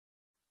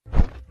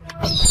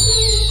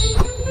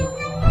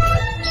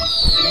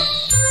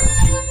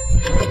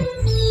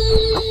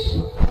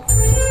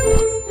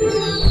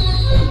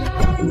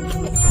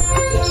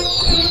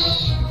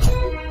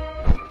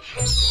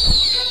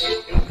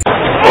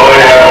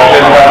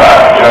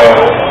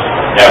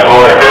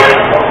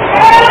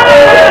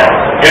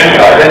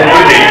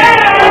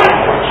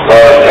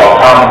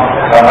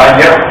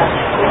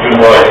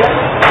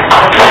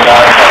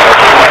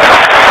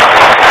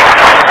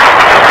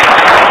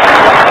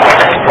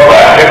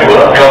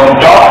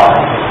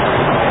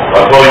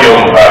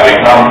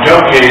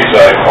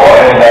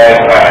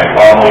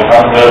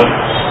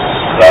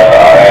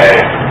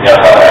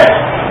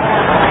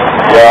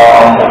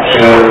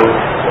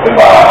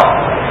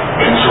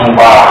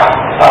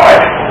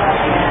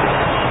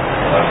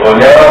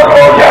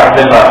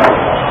tin là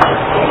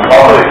có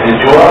người tin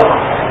Chúa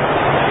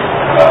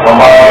không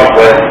bao giờ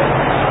quên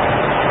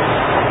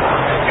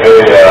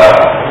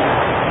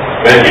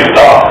cái dịp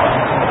đó.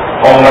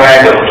 Hôm nay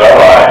được trở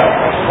lại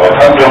hội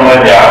thánh trong lên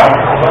giảng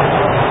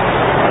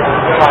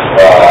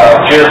và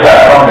chia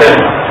sẻ thông tin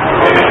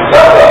thì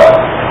rất là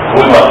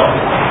vui mừng.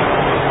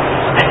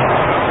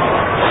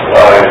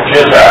 Rồi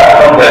chia sẻ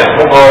thông tin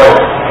của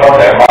tôi có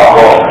thể bao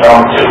gồm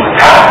trong chữ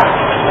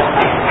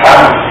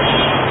Thắng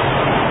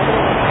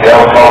theo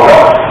câu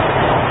rồi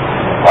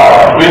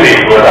và quý vị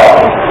vừa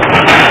đọc.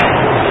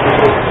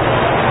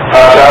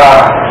 Thật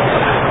ra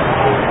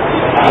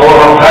tôi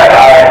không thấy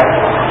ai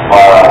mà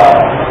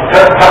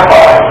rất thất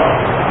bại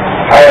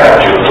hay là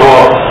chịu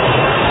thua,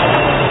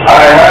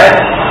 ai nấy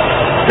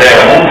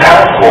đều muốn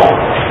thắng cuộc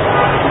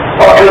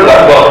bất cứ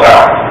lĩnh vực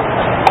nào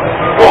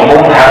cũng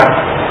muốn thắng.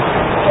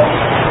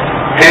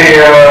 Khi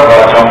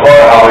vợ chồng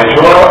tôi học về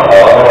Chúa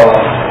ở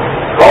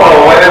có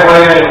đồ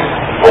với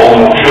phụ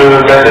mục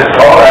sư gia đình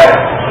có đây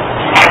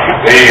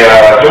thì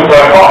chúng tôi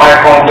có hai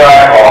con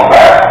trai còn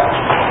bé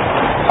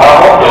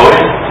 21 tuổi,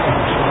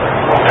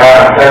 một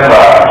thằng tên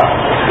là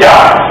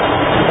Dạ,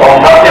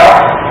 con tháp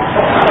Dạ,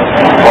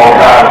 một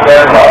thằng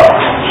tên là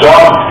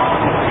John.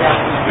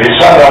 Vì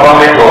sinh ra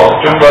 30 tuổi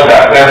chúng tôi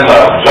đặt tên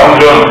là John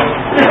Jun.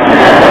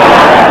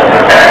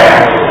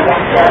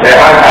 Thì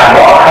hai thằng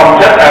đó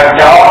không thích ăn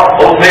cháo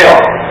út niêu.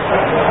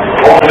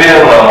 Út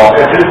niêu là một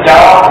cái thứ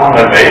cháo của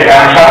người Mỹ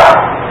ăn sát,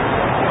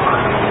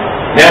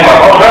 nhưng mà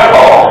có rất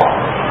khổ,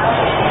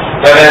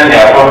 cho nên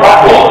nhà tôi bắt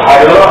buộc hai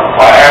đứa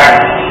phải ăn,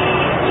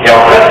 dầu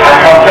thích hay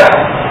không thích.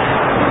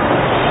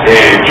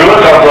 Thì Chúa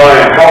cho tôi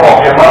có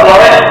một cái món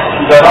mới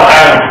cho nó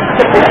ăn,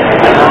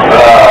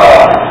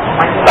 là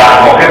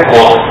đặt một cái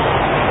cuộc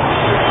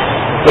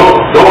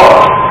đua,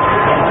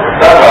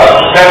 đó là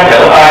xem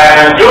thử ai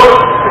ăn trước.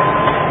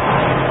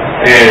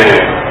 Thì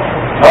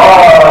nó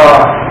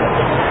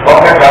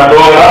có cái cần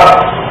đua đó,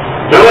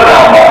 đứa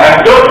nào mà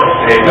ăn trước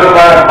thì đưa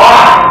lên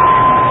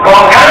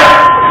con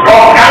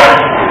thắng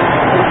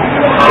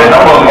thì nó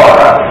mừng quá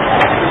rồi.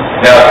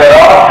 Nhờ cái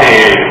đó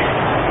thì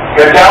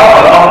cái cháu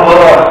mà nó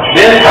vừa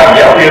biến thành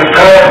giáo viên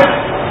Kênh,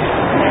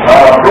 nó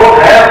rút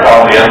hết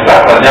vào miệng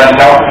rất là nhanh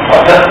chóng và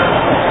thích.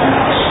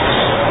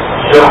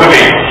 Thưa quý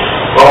vị,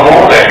 tôi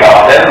muốn đề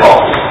cập đến một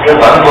cái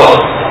lĩnh vực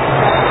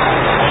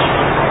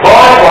tối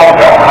quan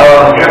trọng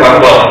hơn cái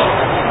lĩnh vực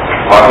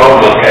mà tôi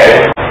vừa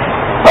kể,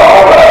 đó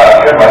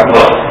là cái lĩnh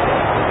vực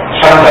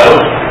sanh tử,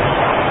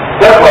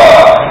 tức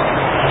là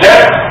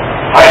chết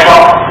hay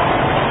không.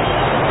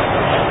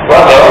 Có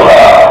tưởng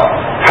là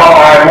không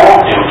ai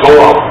muốn chịu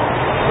thua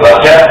là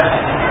chết,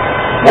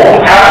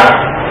 muốn thắng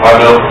và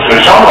được sự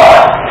sống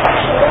lại.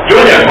 Chúa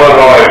Nhật vừa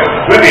rồi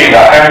quý vị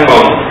đã ăn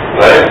mừng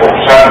lễ phục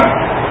sanh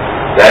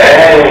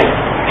để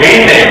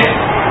kỷ niệm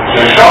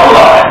sự sống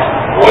lại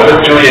của Đức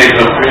Chúa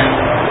Giêsu Christ,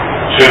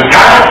 sự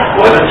thắng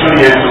của Đức Chúa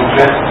Giêsu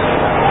Christ.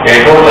 Thì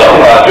tôi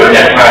tưởng là Chúa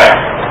Nhật này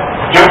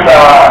chúng ta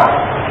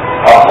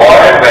học hỏi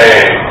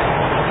về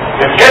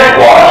cái kết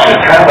quả sự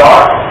thắng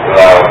đó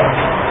là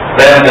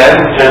đem đến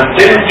cho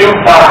chính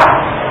chúng ta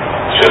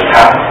sự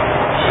thắng.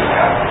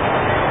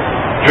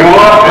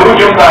 Chúa cứu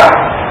chúng ta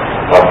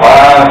và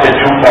ban cho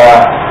chúng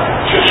ta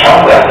sự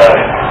sống đời đời,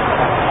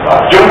 và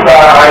chúng ta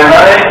ai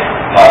nấy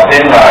mà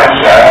tin lại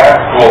sẽ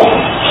cùng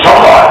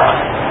sống lại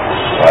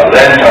và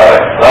lên trời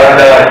đời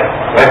đời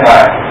với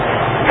Ngài.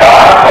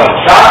 Cả phần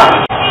xác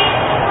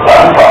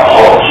lẫn phần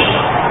hồn,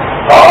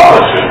 đó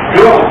là sự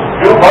cứu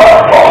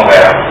vớt trọn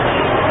vẹn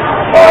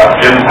mà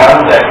Kinh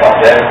Thánh đề cập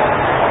đến.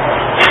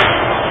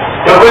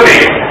 Thưa quý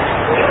vị,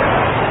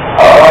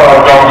 ở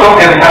trong số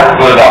Kinh Thánh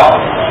vừa đọc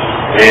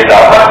thì đã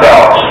bắt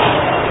đầu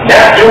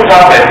nhắc chúng ta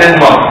về tin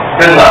mừng,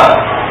 tin lành.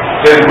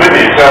 Xin quý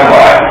vị xem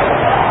lại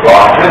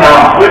đoạn thứ 5.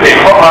 Quý vị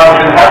có mang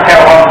Kinh Thánh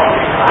theo không?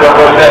 Cho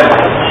tôi xem.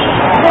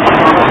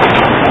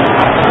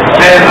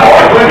 Xin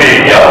hỏi quý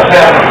vị nhớ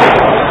xem,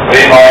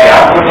 vì bài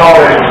giảng của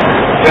tôi,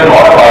 xin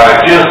hỏi bài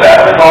chia sẻ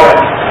với tôi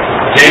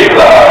chỉ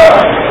là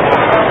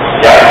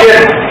giải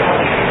kinh.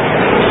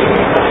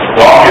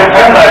 Đoạn Kinh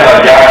Thánh này là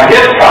giải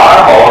hết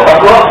cả bộ Tân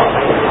Ước.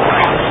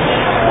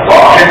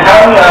 Đoạn Kinh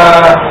Thánh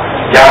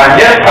dài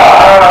nhất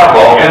cả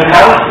bộ Kinh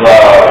Thánh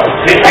là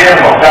Thi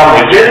Thiên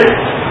 119,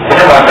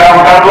 nhưng mà trong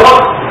Tân Ước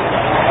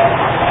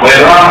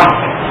 15,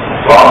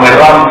 đoạn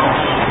 15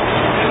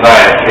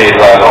 này thì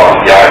là đoạn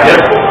dài nhất.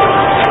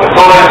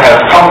 Tôi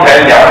không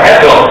thể giảng hết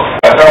được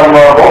ở trong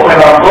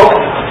 45 phút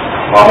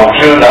mà mục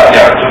sư đã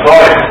giảng cho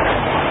tôi,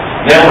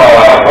 nhưng mà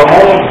tôi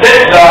muốn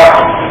trích ra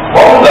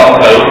 4 động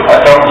từ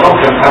ở trong số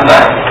Kinh Thánh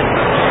này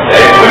để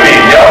quý vị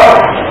nhớ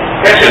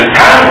cái sự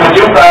thắng của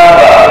chúng ta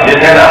là như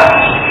thế nào.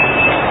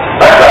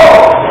 Bắt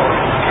đầu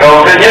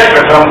câu thứ nhất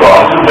ở trong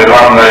đoạn thứ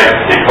 15 này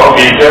thì có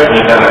ghi chép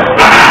như thế này.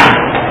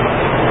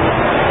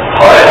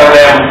 Hỏi anh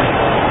em,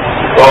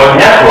 tôi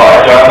nhắc lại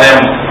cho anh em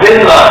tin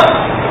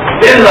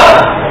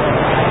lành.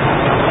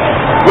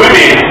 Quý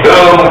vị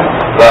đương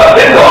là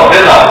tín đồ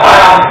tin lành phải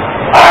không?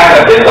 Ai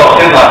là tín đồ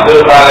tin lành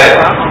đưa ta lên.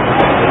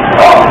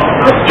 Đó.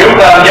 Chúng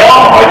ta nhớ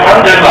hội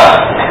thánh tin lành.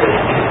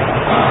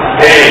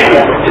 Thì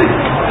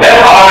nếu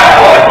ai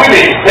hỏi quý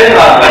vị tin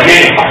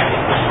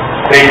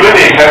quý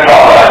vị sẽ rõ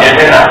là như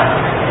thế nào.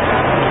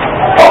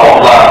 Có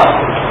một lần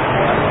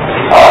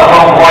ở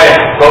Thông quê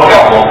tôi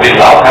gặp một vị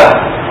lão thần,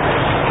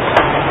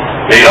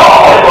 vì đó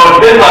hỏi tôi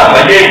tin lành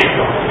là gì,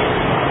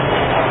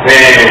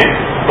 thì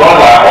tôi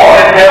lại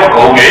hỏi theo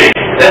cụ nghĩ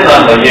tin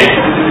lành là gì,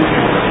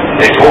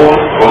 thì cụ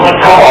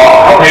nó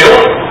không hiểu,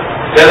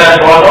 cho nên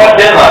tôi nói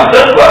tin lành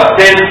tức là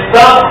tin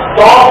rất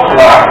tốt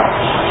là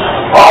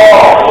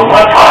cụ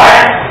nói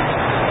phải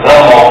là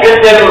một cái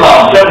tin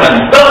làm cho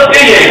mình tức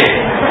cái gì.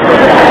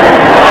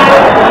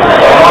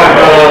 Tôi nói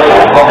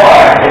cụ không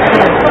phải,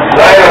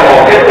 đây là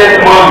một cái tin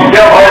mừng chứ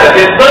không phải là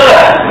tin tức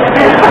à.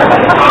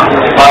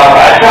 Mà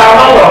tại sao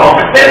nó là một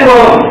cái tin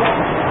mừng?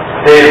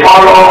 Thì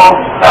Paulo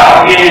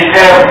đã ghi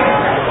theo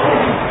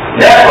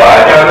nhắc lại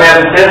cho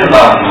nên tin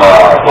lành mà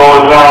tôi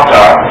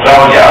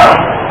rao giảng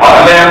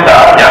anh em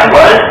đã nhận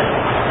lấy,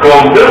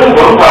 cùng đứng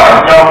vững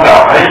vàng trong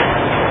đạo ấy,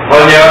 và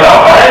nhờ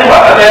đạo ấy mà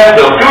anh em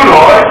được cứu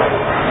rỗi,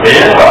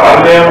 miễn là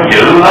anh em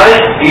giữ lấy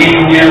y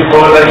như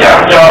tôi đã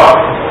giảng cho,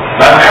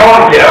 làm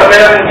không thì anh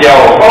em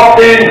giàu có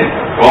tin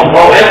cũng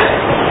vô ích.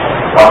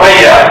 Và bây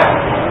giờ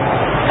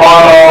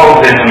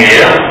Paulo định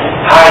nghĩa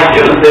hai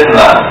chữ tin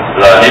lành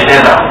là như thế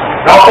nào.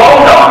 Có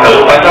 4 đoạn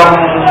ngữ ở trong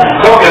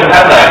số Kinh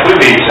Thánh này, quý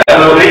vị sẽ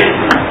lưu ý.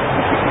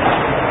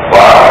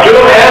 Và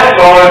trước hết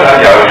tôi đã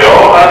dạy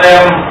dỗ anh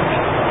em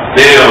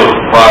điều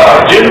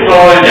mà chính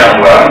tôi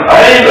nhận lệnh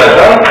ấy là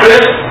Đấng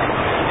Christ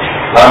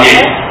làm gì?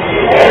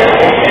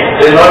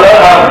 Thì nói lớn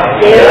hơn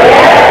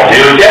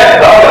chịu chết,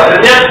 đó là thứ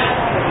nhất.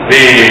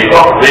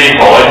 Vì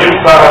tội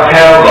chúng ta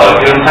theo lời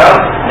Kinh Thánh,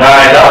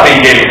 Ngài đã bị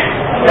gì?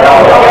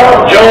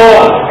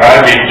 Chôn, Ngài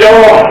bị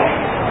chôn.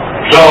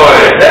 Rồi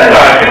đến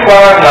ngày thứ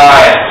 3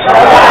 Ngài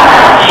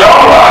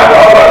sống lại,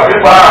 đó là thứ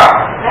 3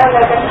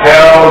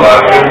 theo lời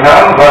Kinh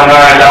Thánh, và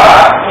Ngài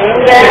đã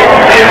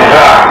hiện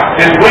ra.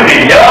 Xin quý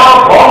vị nhớ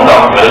 4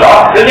 động từ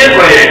đó. Thứ nhất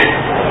là gì?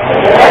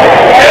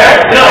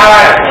 Chết. Thứ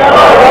 2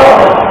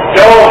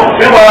 chôn.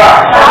 Thứ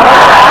 3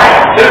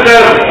 thứ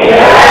 4.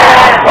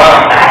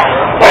 Và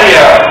bây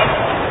giờ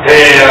thì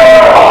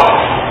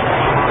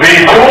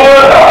vì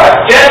Chúa đã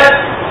chết,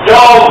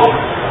 chôn,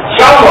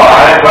 sống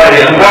lại và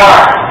hiện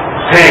ra,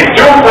 thì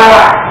chúng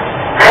ta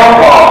không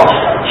còn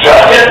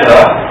sợ chết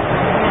nữa.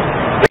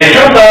 Thì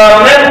chúng ta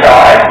nên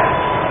cải,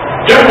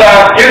 chúng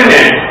ta chứng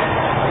nghiệm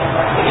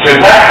sự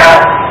khác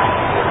khác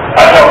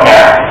ở trong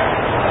nhà.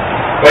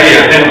 Bây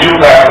giờ xin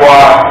chúng ta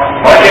qua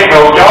mấy cái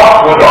câu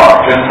chót của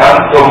đoạn Kinh Thánh.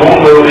 Tôi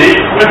muốn lưu ý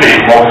quý vị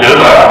một chữ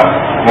nữa,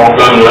 một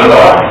từ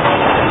nữa.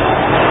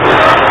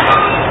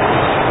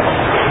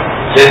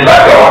 Xin bắt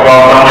đầu câu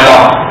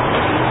 55.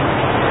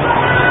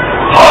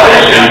 Hỏi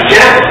sự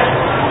chết,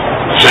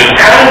 sự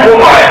thắng của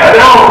Mày ở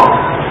đâu?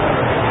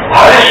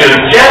 Hỏi sự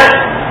chết,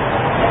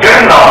 cái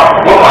nọ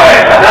của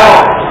Mày ở đâu?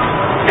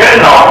 Cái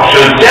nọ,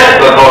 sự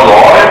chết là tội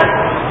lỗi,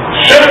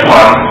 sức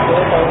mạnh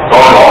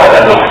tội lỗi là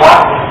luật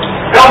pháp.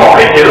 Có một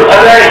cái chữ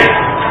ở đây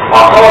mà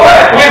có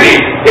lẽ quý vị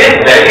ít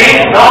để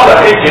ý, nó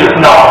là cái chữ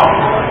nọ.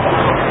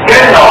 Cái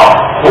nọ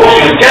của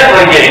sự chết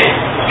là gì?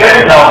 Cái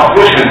nọ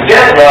của sự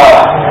chết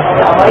là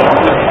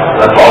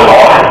tội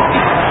lỗi.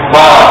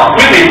 Mà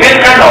quý vị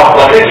biết cái nọ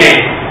là cái gì?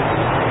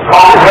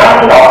 Con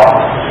rắn đỏ,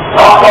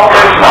 nó có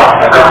cái nọ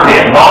ở trong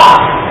miệng nó.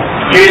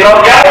 Khi nó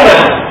cắn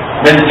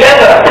mình chết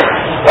rồi.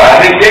 Tại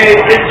vì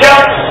cái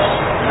chất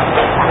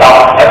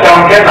độc ở trong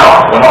cái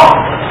nọ của nó.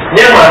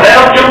 Nhưng mà nếu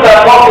chúng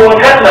ta có phương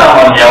cách nào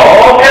mà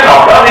nhổ cái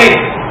nọ đó đi,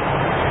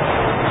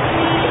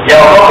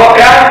 dầu nó có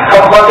cắn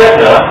không có chết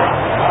nữa,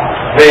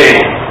 vì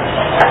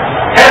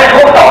hết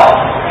thuốc độc,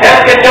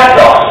 hết cái chất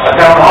độc ở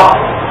trong nó.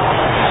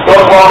 Tôi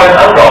qua bên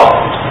Ấn Độ,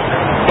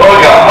 tôi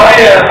gặp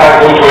mấy thầy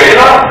phù thủy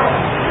đó,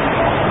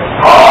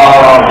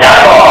 họ nhảy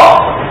bò,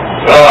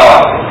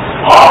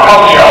 họ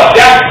không sợ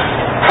chết,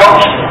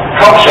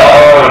 không sợ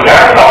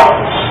rắn độc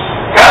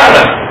cắn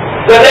mình,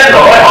 cho đến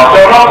nỗi họ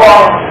cho nó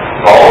con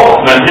cổ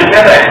mình như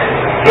thế này,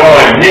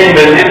 rồi nhìn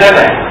mình như thế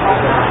này.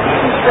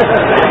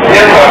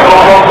 Nhưng mà con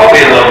không có bị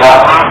lừa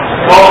gạt,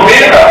 con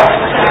biết là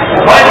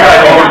mấy thầy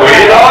phù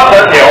thủy đó đã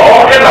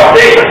nhổ cái đầu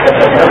đi,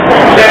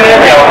 cho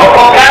nên giờ nó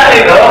có cắn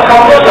đi nữa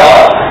không có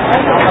sợ.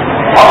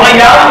 Họ mới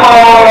dám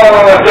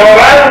cho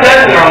rắn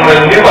đến gần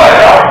mình như vậy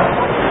đó.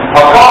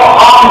 Mà có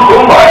ong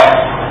cũng vậy,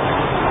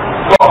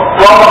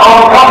 con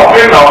ong có một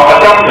cái nọc ở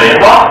trong miệng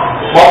đó,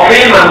 một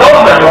khi mình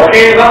đốt mình, một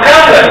khi nó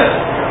cắn mình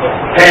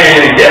thì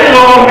dính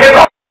luôn cái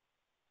nọc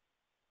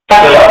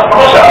nữa, không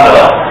có sợ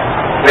nữa,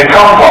 thì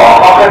không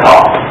còn có cái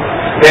nọc.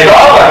 Thì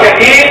đó là cái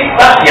ý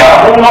tác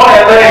giả muốn nói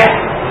ở đây.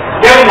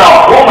 Cái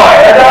nọc của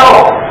Mày ở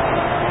đâu?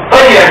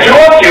 Bây giờ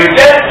Chúa chịu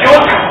chết, Chúa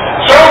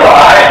sống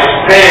lại,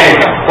 thì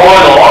tội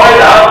lỗi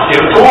đã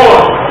chịu thua,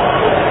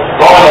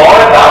 tội lỗi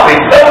đã bị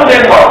tấn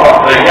lên vào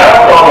vật người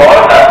giá, tội lỗi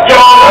đã cho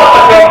nó ở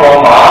trong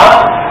mồ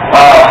mả.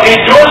 Và khi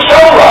Chúa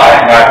sống lại,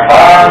 Ngài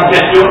ban cho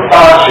chúng ta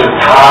sự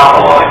tha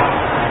tội,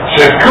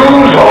 sự cứu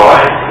rỗi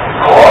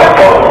khỏi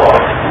tội lỗi.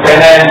 Cho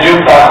nên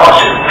chúng ta có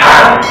sự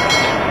thắng,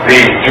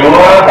 vì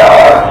Chúa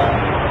đã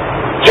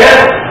chết,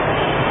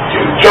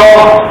 chịu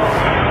chôn,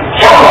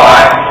 sống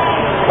lại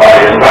và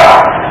hiện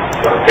ra.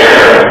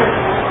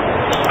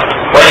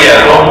 Bây giờ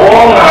tôi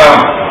muốn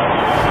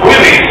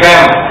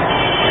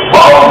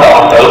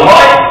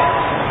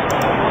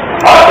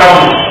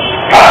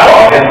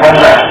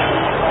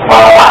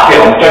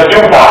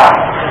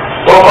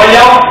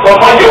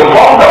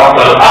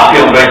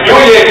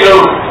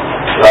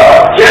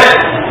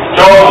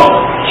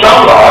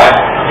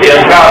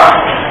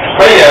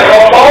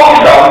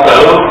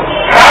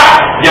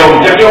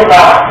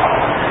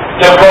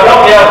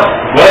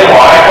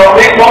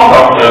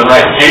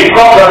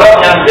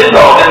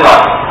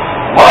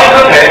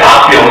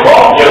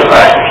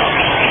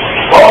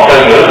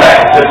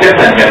Chính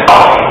là nhận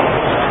tội.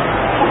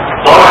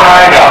 Tối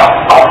 2 giờ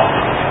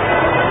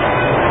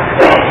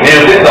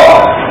nhiều tín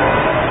đồ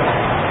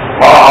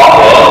mà họ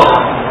hưởng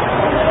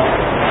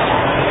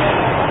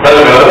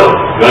từ ngữ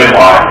người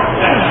ngoài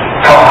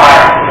không ai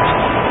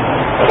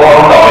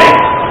vô tội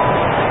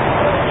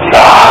đã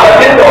là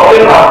tín đồ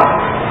tinh thần.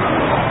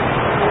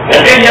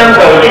 Những cái nhân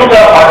từ chúng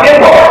ta phải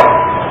tiến bộ,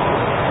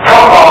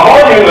 không còn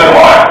có như người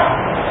ngoài.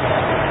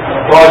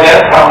 Tôi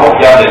đến thăm một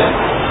gia đình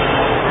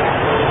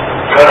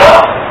Cơ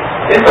Đốc,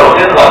 tín đồ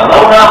tin lành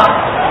lâu năm,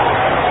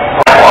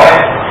 phải hỏi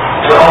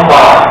thưa ông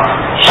bà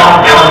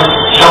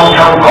song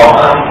thân còn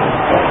không?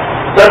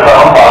 Tức là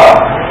ông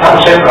bà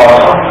thân sinh còn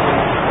không?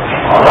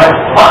 Họ nói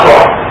mất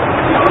rồi.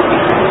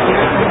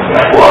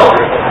 Ủa?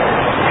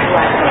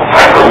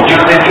 Hai cụ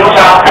chưa tin Chúa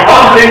sao?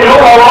 Không tin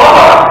Chúa đâu đó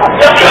mà,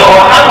 chắc sự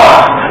họ thắng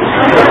mà.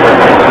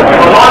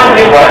 Tôi nói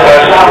như vậy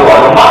là sao gọi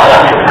là mất à?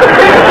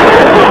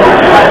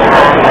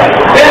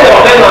 Tín đồ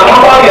tin là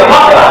không bao giờ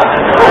mất à?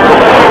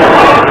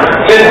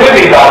 Xin quý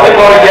vị đọc cái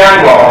coi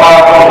gian đoạn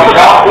 3 câu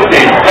 16, quý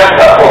vị chắc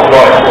đã thuộc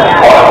rồi.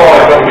 Hỏi câu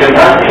này trong Kinh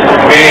Thánh.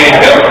 Vì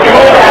Đức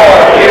Chúa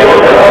yêu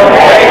thương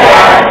thế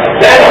gian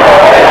đến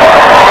nỗi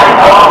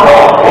con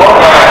một của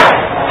Ngài,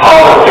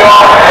 hầu cho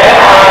hễ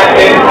ai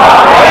tin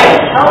vào ấy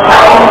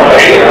không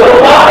bị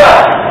hư mất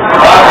à,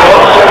 mà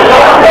được sự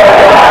sống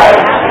đời lại,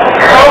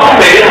 không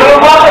bị hư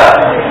mất à.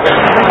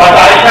 Mà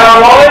tại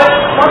sao nói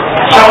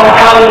song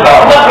thân đã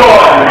mất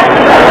rồi?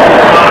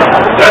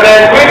 Cho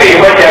nên quý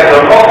vị bây giờ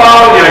đừng có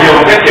bao giờ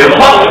dùng cái chữ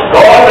mất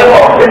đối với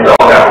một tín đồ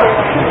nào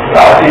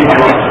đã tin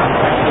Chúa.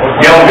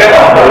 Dùng cái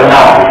động từ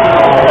nào?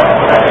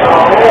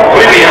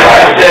 Quý vị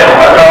hãy xem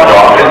ở trong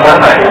đoạn Kinh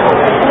Thánh này.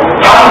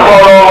 Thắng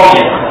Phaolô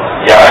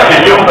dạy cho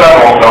chúng ta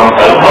một động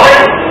từ mới.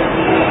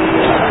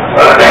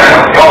 Ở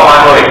câu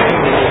 20.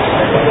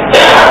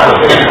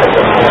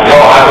 Câu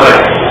 20.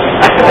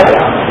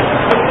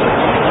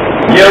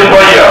 Nhưng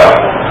bây giờ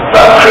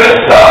Đấng Christ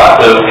đã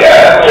từ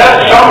kẻ chết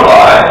sống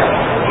lại,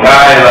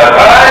 Ngài là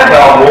cái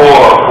đầu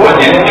mùa của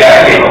những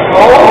kẻ bị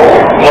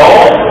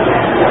ngủ.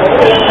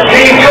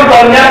 Khi chúng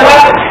ta nhắm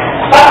mắt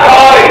tắt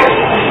thôi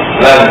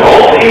là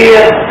ngủ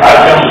yên ở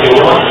trong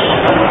Chúa,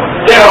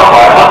 chứ không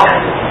phải mất,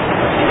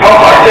 không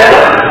phải chết.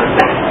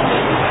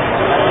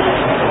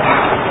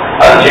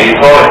 Anh chị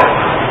tôi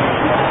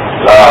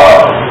là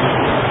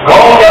có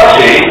giáo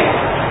sĩ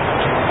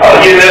ở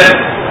Liên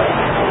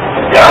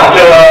giảng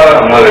cho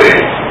người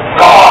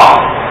có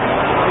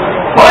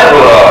mới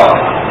vừa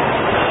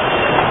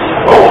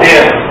ngủ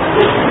yên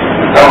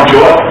trong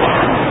Chúa.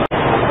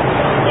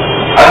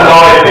 Anh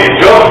tôi thì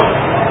trước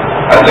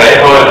anh dạy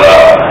tôi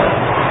là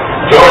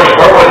George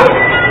Quyen,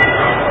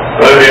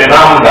 người Việt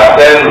Nam đặt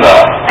tên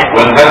là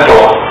Quyền Thanh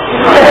Chùa.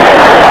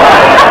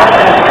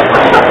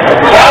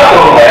 6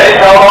 tuần lễ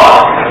sau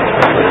đó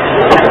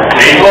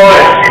thì tôi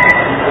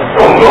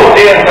cũng ngủ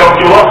yên trong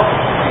Chúa,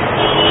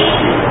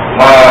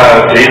 mà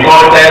chị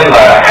tôi tên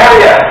là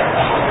Harriet,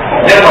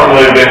 nhưng mà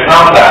người Việt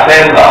Nam đặt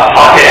tên là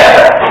Hoa Kỳ.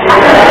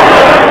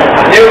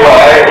 Như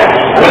vậy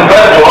Quyền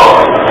Thanh Chùa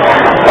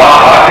và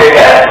Hoa Kỳ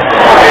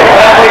thì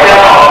ta với nhau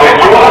họ về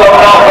Chúa lâu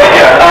lâu bây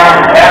giờ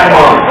đang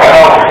mừng phải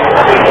không?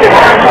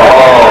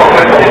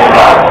 Mình tin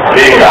là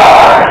vì đã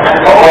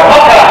không phải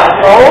mất à,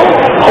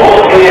 ngủ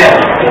yên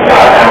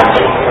ở trong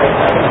Chúa.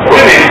 Quý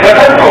vị có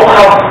thích ngủ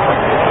không?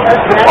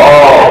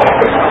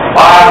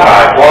 3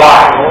 ngày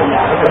qua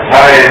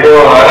thầy đưa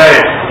ở đây,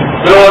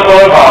 đưa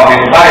tôi vào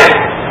miền Tây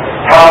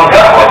thăm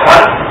các hội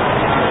thánh,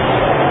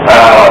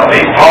 nào là Mỹ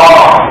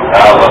Tho,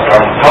 nào là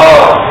Cần Thơ,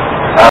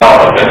 nào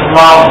là Vĩnh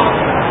Long.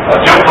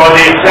 Chúng tôi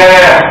đi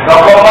xe, nó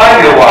có máy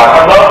điều hòa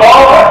trong đó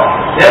có mà.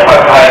 Nhưng mà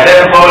thầy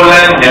đem tôi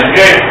lên những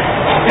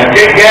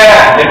cái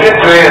ghe, những cái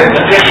thuyền,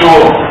 những cái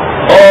xuồng.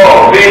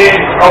 Đi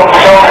không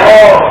sông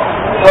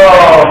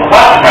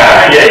mát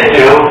mẻ dễ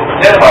chịu,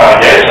 nhưng mà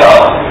dễ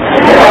sợ.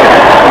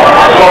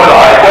 Rồi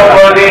lại cho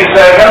tôi đi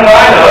xe gắn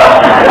máy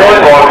nữa.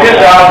 Tôi ngồi phía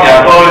sau,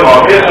 nhà tôi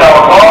ngồi phía sau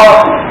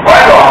có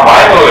phải đoàn 7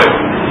 người.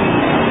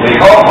 Thì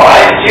không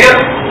phải chiếc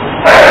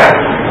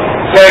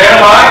xe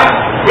gắn máy.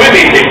 Quý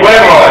vị thì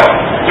quen rồi,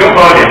 chúng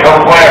tôi thì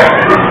không quen.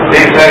 Đi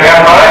xe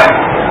gắn máy,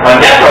 mà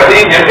nhất là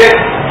đi những cái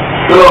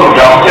đường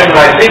rộng trên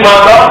này xi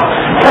măng đó.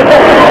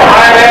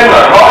 Hai bên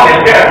là có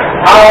những cái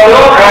ao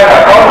nước hay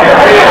là có những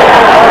cái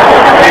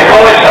thì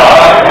tôi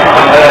sợ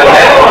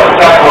nếu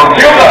là tuần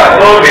trước là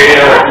tôi bị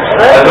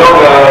được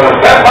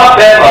phép bắt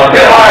đem ở thứ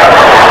hai.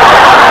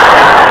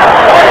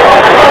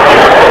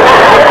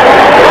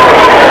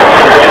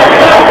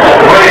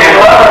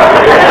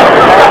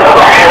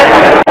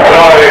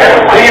 Rồi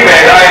khi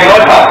về đây nói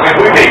thật với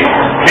quý vị,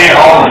 khi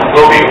hôm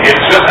tôi bị kiệt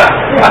sức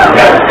không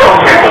thể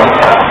tưởng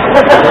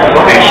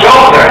tôi bị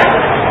sốt rồi,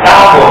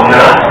 đau bụng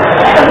nữa.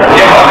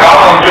 Nhưng mà cảm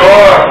ơn Chúa,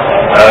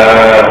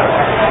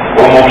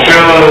 của mục sư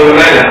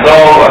Lê Đình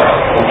Đô và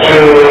mục sư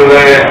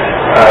Lê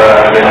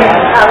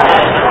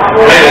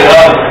Đình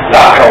Ân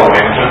đã cầu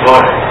nguyện cho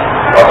tôi,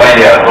 và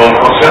bây giờ tôi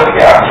có sức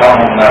giảng trong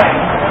hôm nay.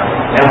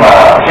 Nhưng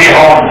mà khi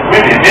hôm quý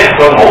vị biết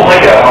tôi ngủ mấy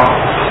giờ không?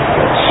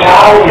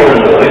 6 giờ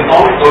rưỡi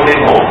tối tôi đi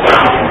ngủ.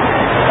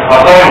 mà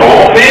tôi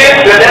ngủ biết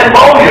cho đến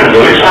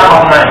 4:30 sáng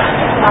hôm nay.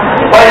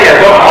 Bây giờ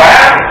tôi khỏe,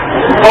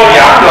 tôi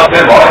giảng được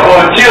thì mọi tôi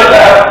chia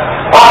sẻ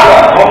 3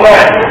 lần hôm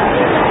nay.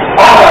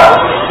 3 lần,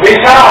 vì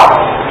sao?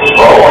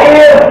 Ngủ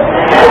yên,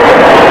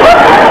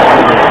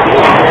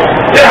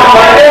 chứ không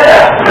phải chết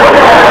à.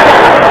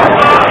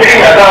 Khi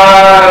người ta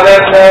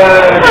lên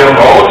giường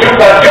ngủ, chúng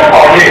ta chúc họ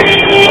gì?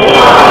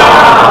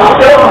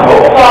 Chúc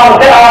ngủ ngon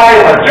thế ai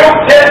mà chúc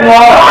chết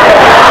ngon.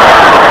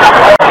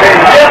 Thì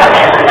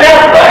chết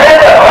là hết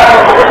rồi.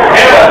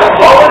 Nếu là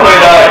có người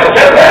đời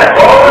chết là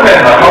có cái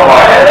nền mà không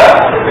phải hết rồi.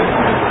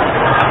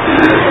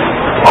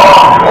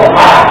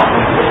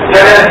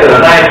 Cho nên từ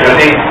nay trở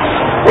đi,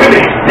 quý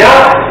vị nhớ,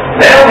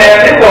 nếu nghe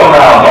tín đồ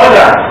nào nói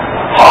rằng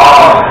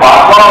bà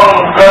con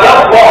Cơ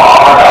Đốc của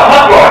họ đã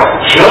mất rồi,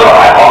 sửa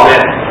lại họ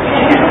lên.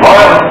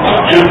 Nói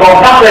sự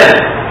con thắp lên,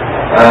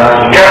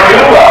 gắn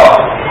cứu vào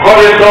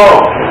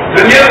Cô-rinh-tô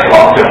thứ nhất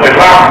khoảng thứ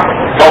 15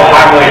 câu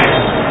 20.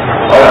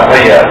 Nói là bây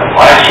giờ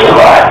phải sửa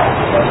lại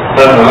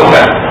từ ngữ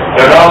này,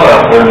 cho đó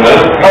là từ ngữ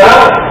Cơ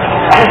Đốc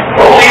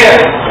tổ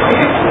tiên,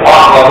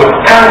 hoặc là được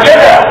căn chết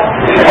à,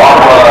 hoặc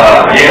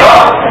là gì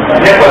đó,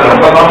 nhưng mà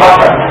đừng có nói mất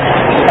à,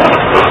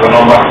 đừng có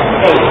nói mất.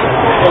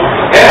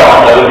 Cái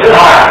đoạn từ thứ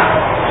hai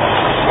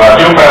và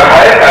chúng ta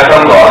thấy ở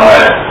trong đoạn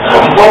này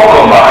cũng vô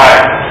cùng là hay,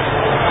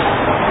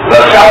 là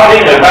sau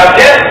khi người ta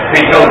chết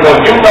thì thường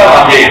chúng ta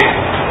làm gì?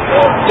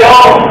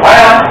 Chôn, phải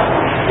không?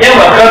 Nhưng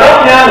mà Cơ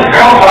Đốc nhân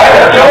không phải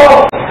là chôn,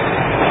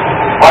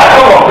 phải có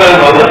một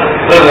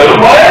từ ngữ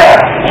mới.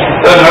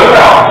 Từ ngữ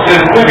nào? Xin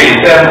quý vị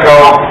xem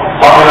câu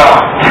 35.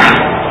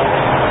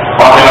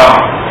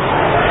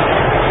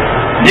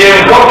 Nhưng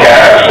có kẻ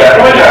sẽ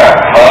nói rằng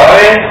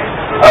hỡi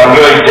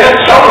người chết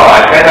sống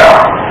lại thế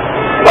nào,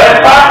 lấy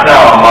pháp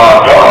nào mà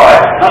trở lại,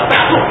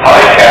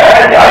 hỡi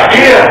kẻ giải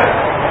kia,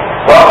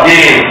 hoặc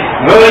gì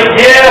người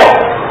gieo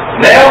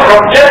nếu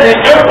không chết như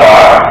trước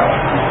đã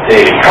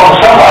thì không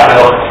sống lại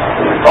được.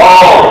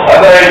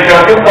 Ở đây cho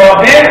chúng ta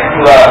biết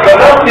là Cơ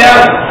Đốc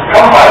nhân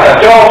không phải là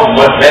chôn,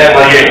 mình đem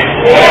là gì?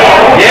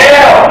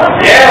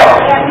 Gieo.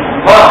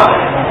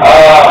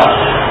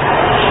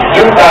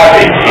 Chúng ta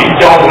chỉ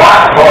chôn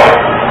lát thôi,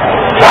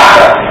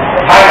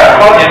 hay là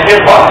có những cái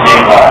phần gì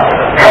mà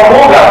không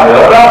muốn làm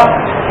nữa đó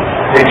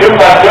thì chúng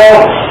ta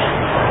chôn.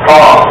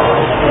 Còn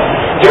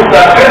chúng ta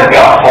kết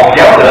gặp một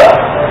giáo nữa,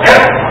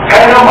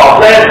 cái nó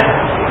mọc lên.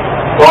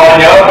 Tôi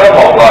nhớ có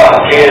một lần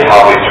khi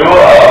học về Chúa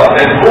ở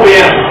bên Phú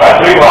Yên và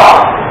Truy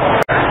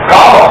có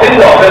một tín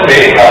đồ bên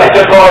Mỹ gửi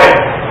cho tôi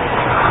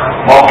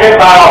một cái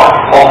bao,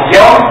 một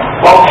giống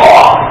bông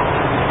thọ,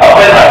 ở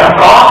bên này không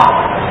có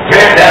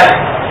viết đẹp,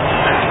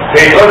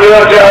 thì tôi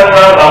đưa cho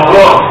anh đồng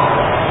hương,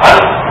 anh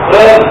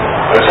lên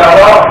rồi sau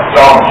đó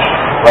trồng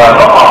và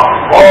nó mọc.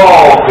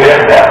 Viết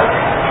đẹp.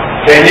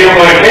 Thì nhiều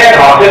người nghe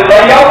họ tin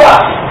lấy giống à,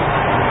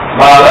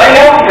 mà lấy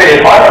giống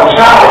thì phải làm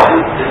sao?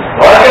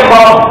 Lấy cái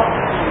bông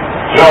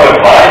rồi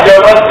phải cho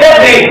nó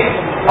chết đi,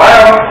 phải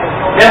không?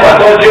 Nhưng mà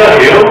tôi chưa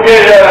hiểu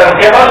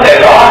cái vấn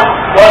đề đó.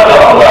 Tôi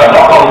tưởng là nó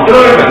còn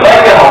tươi, mình lấy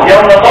cái hạt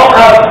giống nó tốt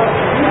hơn.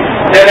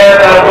 Cho nên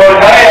tôi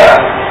thấy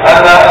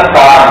anh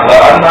Toàn là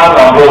anh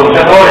làm vườn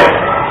cho tôi,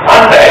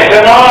 anh để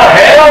cho nó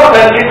héo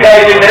trên cái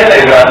cây như thế này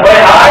rồi anh mới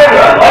hái,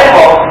 rồi anh lấy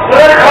một. Tôi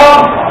nói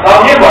không,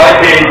 làm như vậy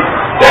thì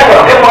chắc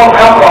là cái bông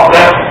không còn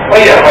đẹp.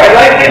 Bây giờ phải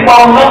lấy cái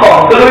bông nó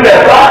còn tươi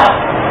đẹp đó.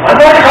 Anh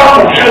nói không,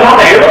 một sư không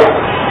hiểu.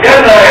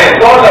 Cái này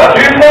tôi là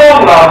chuyên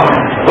môn làm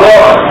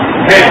vườn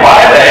thì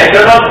phải để cho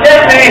nó chết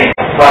đi.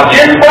 Và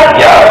chính tác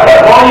giả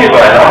đã nói như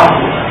vậy đó.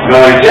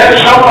 Người chết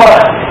sống thôi,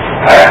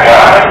 cả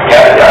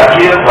kẻ giả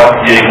kia vật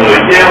gì người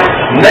gieo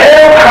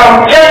nếu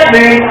không chết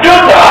đi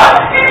trước đã,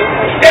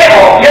 cái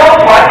hột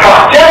giống phải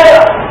thật chết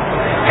đó,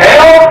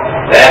 héo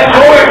đem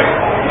thui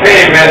thì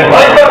mình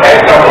mới có thể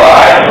trồng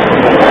lại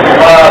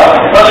và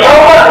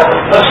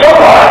nó sống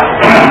lại.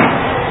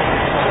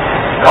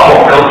 Có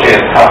một câu chuyện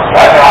thật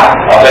xảy ra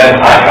ở bên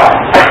Ai Cập.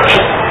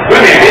 Quý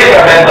vị biết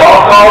là bên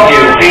đó có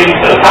nhiều kim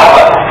tự tháp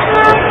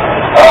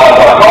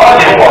và có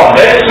những hoàng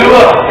đế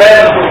xưa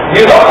tên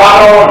như là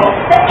Pharaoh,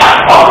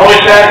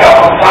 Môi-se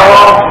gặp ông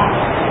Pharaoh,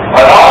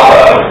 và đó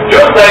là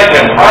trước đây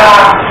chừng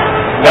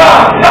 3.000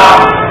 năm,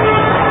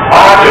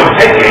 30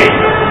 thế kỷ,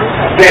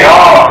 thì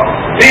họ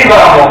đi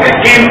vào một cái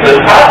kim tự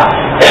tháp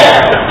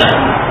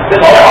để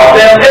họ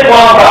đem cái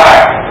quan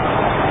tài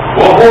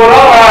của vua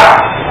đó ra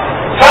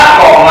sát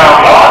hồn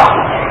nào đó,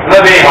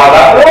 là vì họ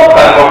đã uống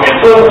thành một cái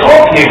phương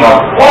thuốc gì mà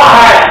quá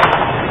hay.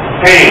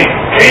 Thì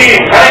khi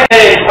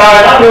cái tài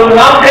nó đương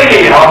nắm cái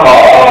gì họ bỏ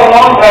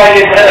ngón tay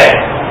như thế này,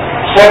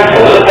 xem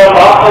thử trong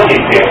đó có gì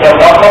việc, trong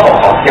đó có một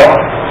hộp giống.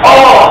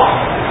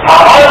 Họ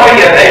nói bây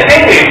giờ để cái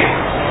gì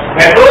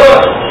mẹ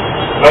ưa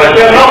rồi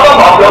xem nó có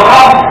mọc được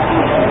không,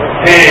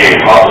 thì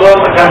họ ưa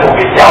trong một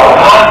cái chậu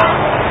đó,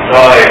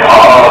 rồi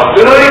họ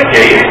tưới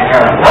chỉ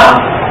hàng năm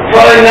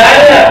phơi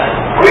nắng.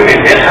 Quý vị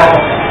biết không,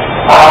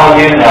 bao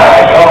nhiêu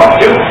ngày có một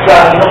chút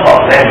xanh nó mọc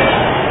lên,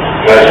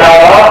 rồi sau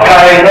đó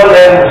cây nó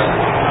lên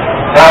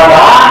ra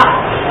lá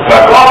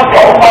và có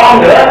trổ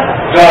bông nữa,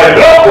 rồi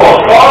rốt cuộc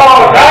có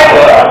trái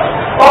nữa.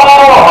 Họ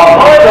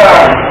nói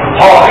rằng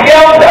họ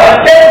giống đã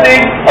chết đi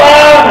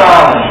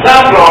 3.000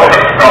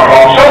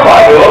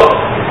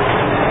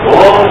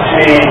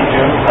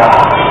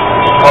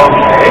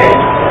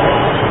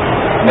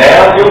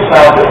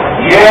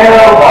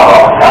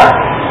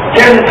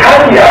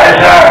 Thánh dạy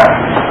rằng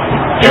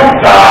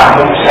chúng ta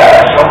cũng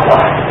sẽ sống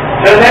lại.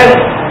 Cho nên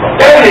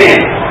cái gì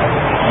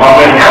mà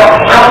mình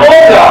không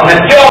muốn gặp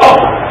mình cho,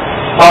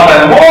 mà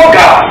mình muốn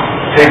gặp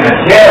thì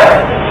mình gieo,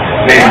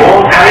 vì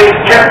muốn thấy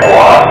kết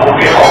quả của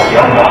cái hột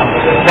giống đó.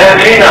 Nên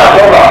khi nào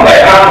tôi làm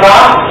lễ an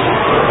táng,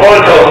 tôi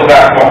thường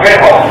đặt một cái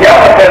hột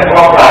giống ở trên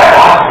quan tài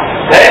đó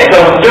để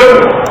tượng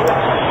trưng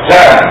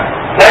rằng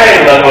đây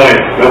là người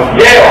được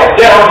gieo,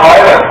 chứ không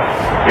phải là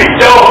bị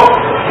trôn.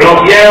 Được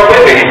gieo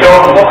với bị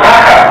trôn có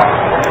khác à.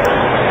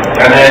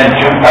 Cho nên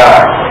chúng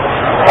ta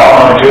cảm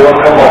ơn Chúa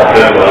có một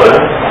từ ngữ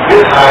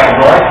thứ hai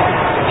nói.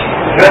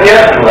 Thứ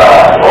nhất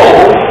là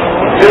ngủ,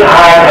 thứ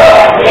hai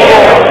là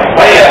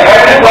bây giờ cái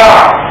thứ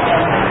ba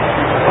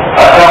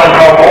ở trong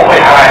câu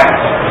 42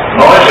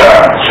 nói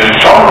rằng sự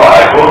sống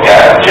lại của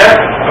kẻ chết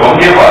cũng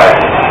như vậy.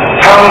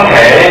 Thân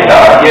thể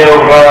đã gieo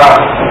ra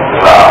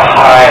là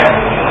hai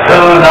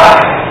hư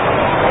nát.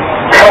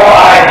 Không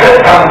ai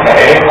thích thân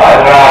thể phải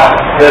ra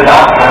hư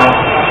nát thân.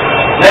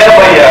 Nếu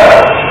bây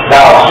giờ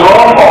đào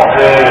xuống một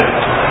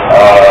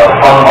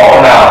phân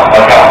mộ nào mà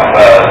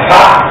gặp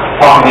xác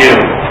phân nhiều,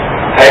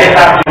 thấy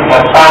xác chúng ta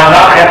tan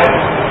nát hết,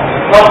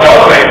 nó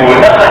trở về bụi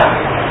đất á,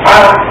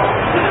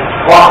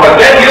 hoặc là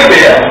đến dưới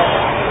biển,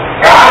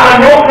 cả nó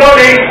nuốt nó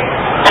đi.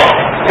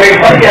 Thì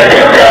bây giờ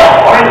chúng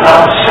ta hỏi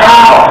làm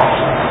sao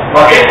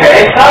mà cái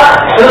thể xác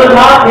hư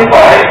nát như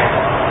vậy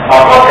mà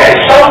có thể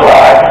sống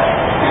lại?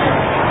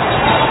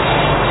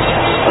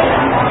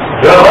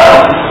 Được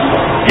không?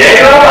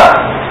 Dễ lắm á.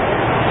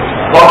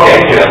 Có kể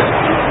chuyện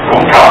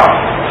cũng thật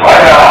phải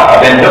ra ở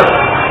bên Đức.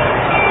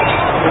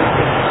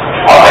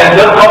 Ở bên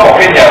Đức có một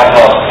cái nhà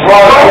thờ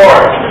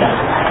Prinberk.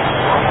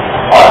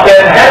 Ở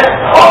trên hết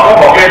họ có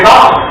một cái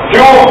nắp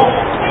chuông,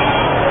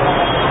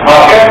 mà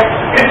cái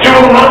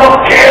chuông nó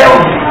kêu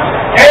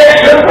hết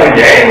sức là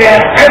dễ nghe,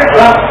 hết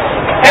lắm.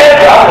 Hết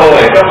cả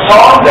người trong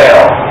xóm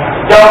đều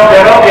trong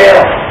cho nó kêu.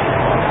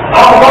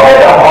 Không có cái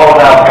đồng hồ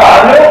nào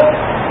cả nước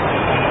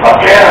mà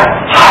kêu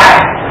hai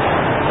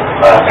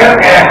và rất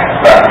nghe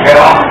và cái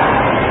đó.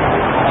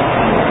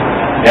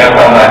 Nhờ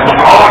sau này cũng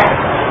hỏi,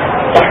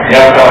 nhờ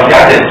sau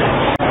gia đình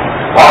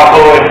ba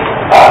tôi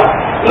đã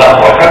lập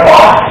hội thánh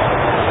hóa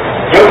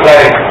trước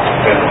đây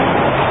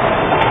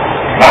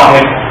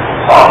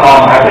 58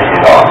 năm hay là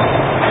gì đó,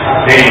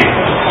 thì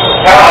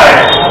sau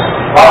này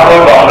ba tôi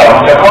vận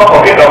động sẽ có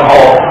một cái đồng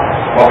hồ,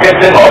 một cái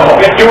xin lỗi, một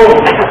cái chuông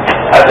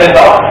ở trên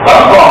đó vẫn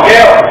còn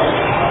kêu,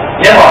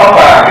 nhưng mà không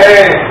phải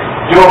cái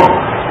chuông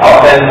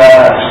ở bên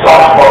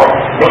SÁCH.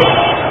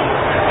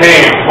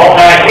 Thì một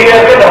ngày kia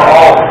cái đồng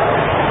hồ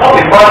nó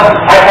bị quên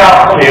hay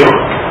sao không hiểu,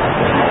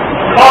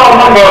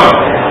 nó ngừng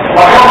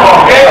mà không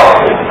còn kêu.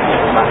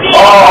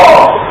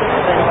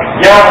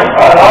 Dân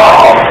ở đó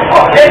họ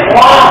thích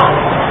quá,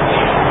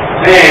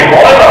 thì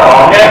mỗi lần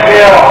họ nghe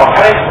kêu họ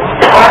thấy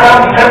quá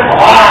lắm, thích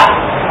quá.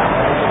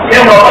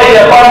 Nhưng mà bây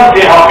giờ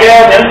thì họ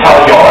kêu những thợ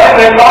giỏi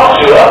lên đó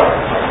sửa,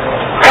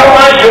 không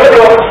ai sửa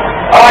được,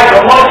 ai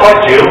cũng nói phải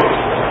chịu.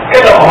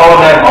 Cái đồng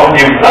hồ này họ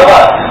nhiều lắm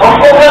á, không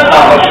có cách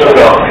nào mà sửa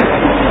được.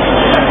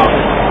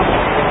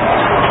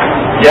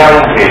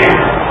 Dân thì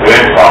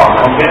tuyệt vọng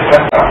không biết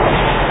cách nào.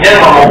 Nhưng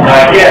mà một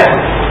ngày kia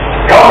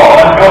có một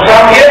anh cô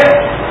giáo biết,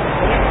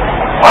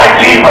 phải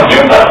khi mà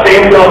chúng ta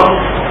tìm được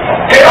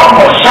cái ông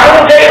mà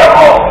sáng chế đồng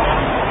hồ,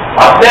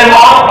 mà tên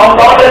ông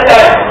đó đến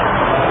đây,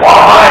 quả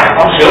mai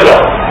không sửa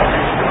được.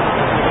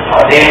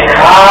 Họ đi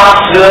khá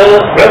xưa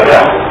rất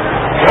là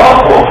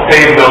rốt cuộc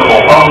tìm được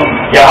một ông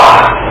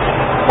già,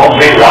 một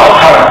vị lão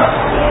thần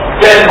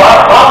trên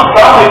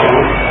 80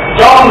 tuổi,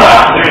 trong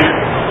nạn đi.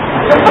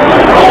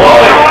 Cô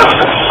ơi,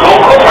 cô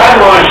có phải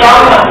người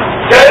sáng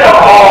chế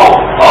đồng hồ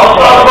ở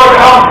Prinberk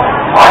không?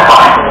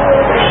 Phải.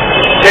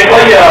 Thì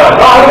bây giờ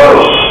nó hư,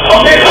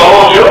 không biết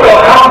đồ sửa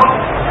được không?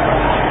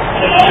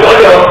 Sửa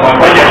được, mà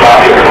bây giờ là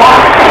biết quá.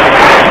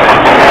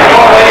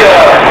 Còn bây giờ,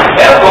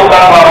 nếu cụ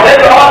bà vào đến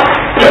đó,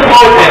 chúng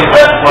tôi tìm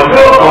cách mà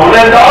đưa cụ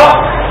lên đó,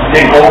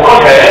 thì cụ có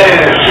thể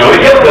sửa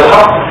giúp được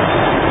không?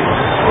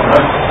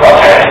 Có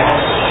thể.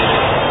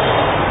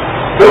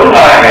 Đúng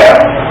là nè,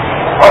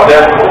 họ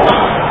đến cụ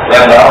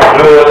lên đó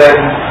đưa lên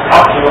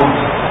thắp luôn.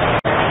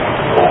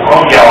 Cụ có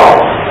giàu,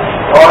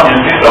 có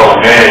những cái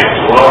đồ nghề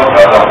của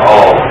thợ đồng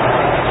hồ,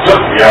 rất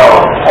giàu,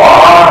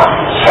 khóa,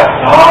 sạch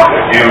nó để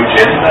điều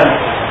chỉnh lên,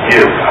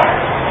 điều khai.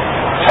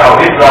 Sao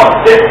biết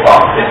lòng tích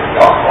vọng.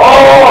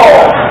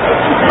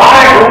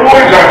 Ai cũng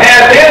vui rồi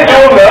nghe tiếng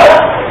chuông nữa.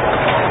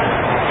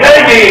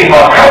 Cái gì mà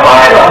không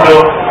ai làm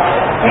được,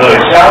 người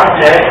sáng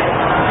chế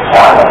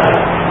đã làm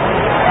được.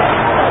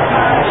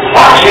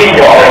 Bác sĩ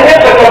giỏi nhất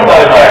ở trong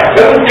đời này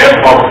đứng trước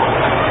một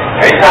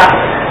thể xác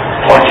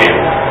thôi chịu,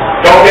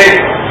 đâu đi,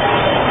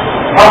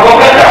 không có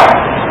cách nào.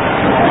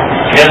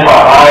 Nhưng mà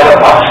ai là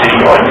bác sĩ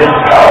giỏi nhất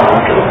cả vũ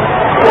trụ?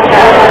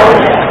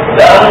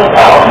 Đấng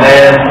tạo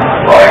nên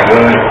loài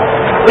người.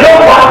 Lúc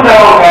bắt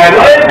đầu Ngài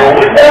lấy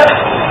bụi đất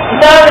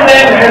mang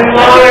lên hình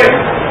người,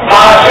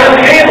 hạ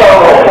sinh khí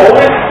vào lỗ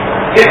mũi,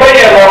 thì bây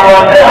giờ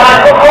lần thứ hai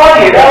có khó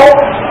gì đâu.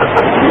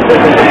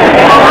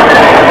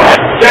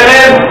 Cho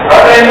nên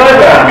ở đây nói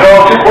rằng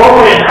câu thứ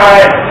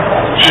 42,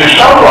 sự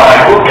sống lại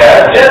của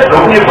kẻ chết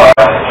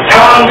vậy.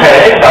 Thân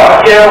thể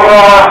đã gieo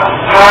ra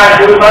hai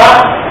thứ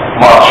khác,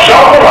 mà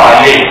sống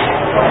là gì?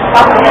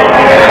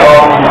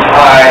 Không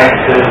hai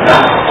thứ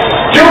khác.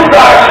 Chúng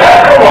ta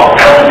sẽ có một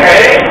thân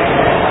thể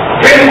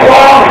vinh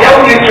quang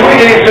giống như Chúa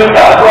Giêsu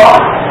đã có.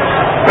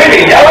 Quý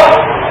vị nhớ,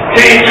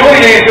 khi Chúa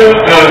Giêsu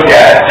từ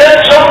kẻ chết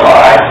sống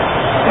lại,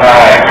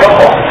 Ngài có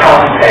một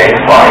thân thể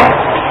mới.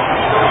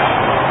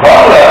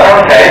 Đó là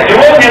thân thể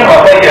Chúa, nhưng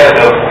mà bây giờ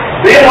được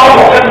biến hóa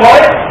một cách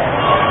mới.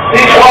 Đi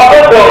qua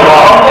cái đường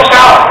họ không có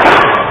sao,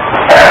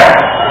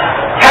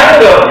 thắng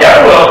được,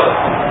 giảng được,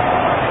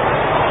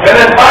 cho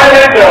nên bay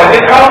lên trời hay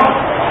không.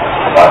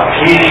 Và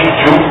khi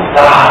chúng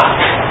ta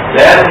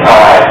đến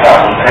Ngài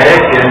tận thế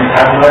trên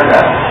thánh nói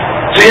rằng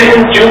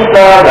chính chúng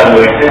ta là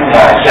người tin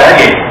Ngài sẽ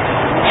gì?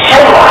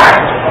 Sống lại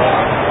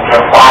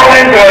rồi bay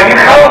lên trời hay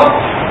không?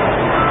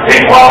 Đi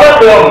qua cái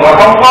đường mà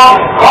không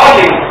có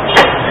gì,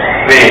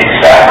 vì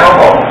sẽ có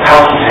một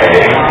thân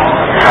thể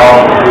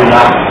không hư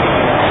nát.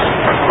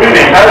 Quý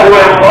vị thấy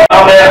vui không? Có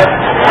amen.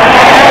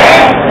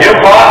 Nhiều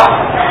quá.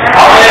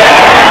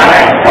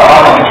 Amen. Đó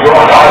là Chúa.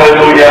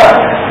 Hallelujah.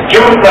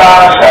 Chúng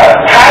ta sẽ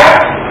thắng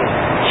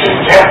sự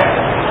chết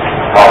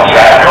và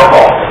sẽ có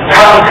một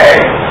thân thể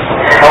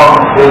không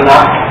hư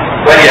nát.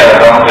 Bây giờ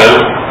đoạn tự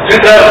thứ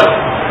tư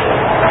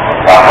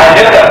và hay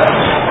nhất là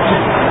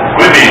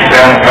quý vị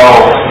xem câu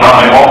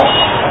 51.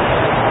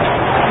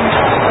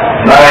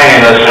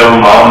 Đây là sự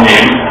mạo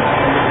nhiệm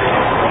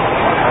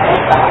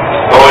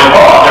tôi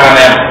tỏ cho anh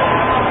em.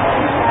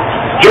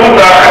 Chúng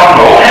ta không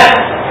ngủ hết,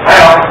 thấy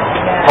không?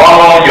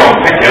 Con dùng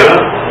cái chữ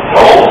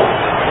ngủ.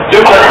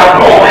 Chúng ta không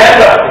ngủ hết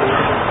rồi,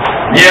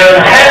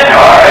 nhưng hết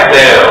thảy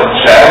đều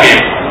sẽ gì?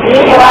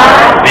 Biến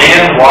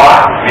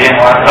hóa.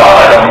 Đó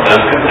là động từ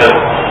thứ tư.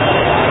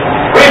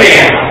 Quý vị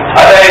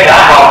ở đây đã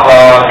học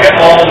cái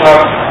môn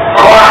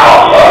khóa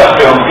học ở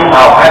trường trung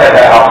học hay là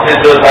đại học,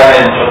 xin đưa tay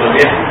lên cho tôi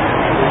biết.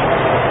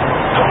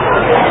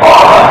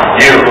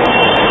 Nhiều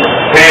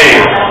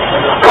thì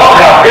có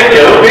gặp cái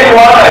chữ biến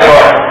hóa này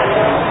rồi.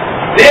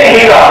 Tiếng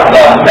Hy Lạp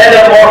là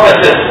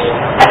metamorphosis.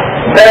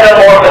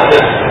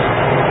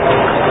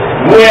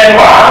 Nguyên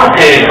bản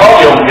thì có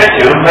dùng cái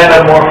chữ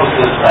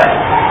metamorphosis này.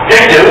 Cái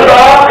chữ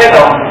đó,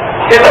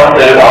 cái động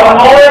từ đó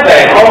nói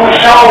về con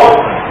sâu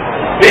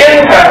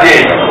biến thành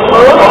gì?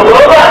 Con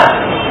bướm á.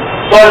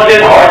 Tôi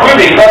xin hỏi quý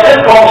vị có thích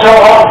con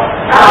sâu không?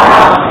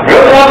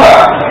 Bướm lắm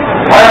à?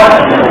 Phải không?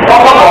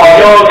 Không có ngồi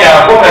vô nhà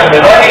của mình thì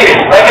nói gì?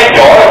 Lấy cái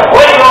chỗ là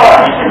quét nó à?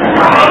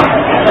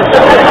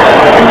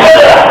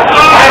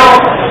 Phải không?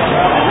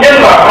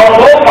 Nhưng mà con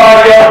bướm bao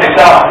giờ thì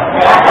sao?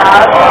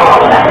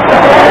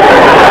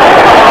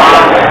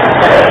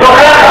 Nó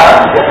khác hả?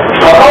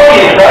 Mà có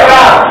gì xảy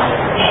ra?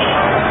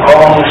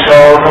 Con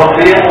sâu nó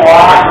biến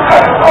hóa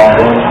thành con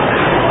bướm.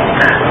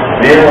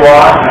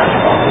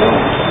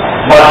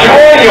 Mà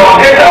Chúa dùng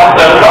cái động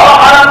từ đó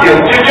áp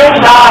dụng cho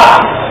chúng ta.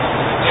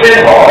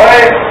 Xin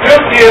hỏi,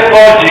 trước kia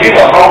tôi chỉ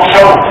là con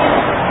sâu,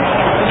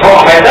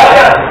 còn về đất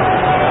á,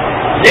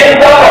 nhìn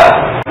đất á,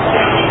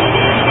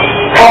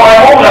 không ai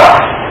muốn là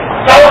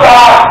xấu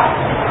ta,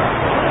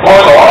 ngồi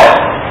giỏi,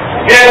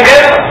 ghen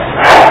ghét,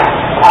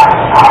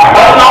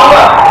 nóng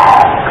á,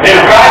 điều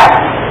cái.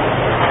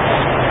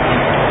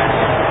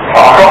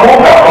 Họ không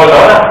muốn gặp tôi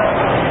nữa.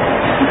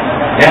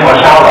 Nhưng mà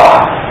sau đó,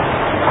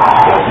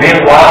 biến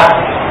hóa,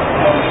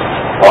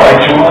 hỏi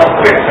Chúa,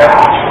 quyền phép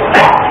của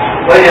Chúa.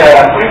 Bây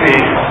giờ quý vị,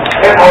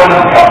 cái tôi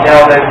luôn gặp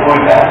nhau đây vui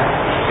vẻ.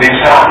 Vì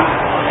sao?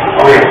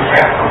 Quyền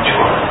phép của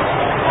Chúa.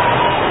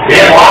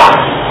 Biến hóa,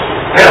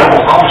 đây là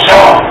một con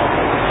sâu,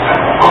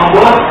 một con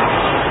bướm.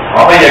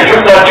 Mà bây giờ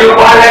chúng ta chưa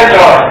qua lên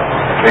rồi,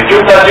 vì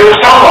chúng ta chưa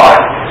sống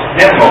lại.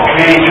 Nhưng một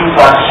khi chúng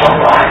ta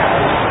sống lại,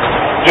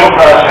 chúng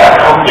ta sẽ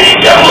không bị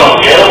dẫn vào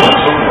kéo mình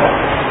xuống nữa.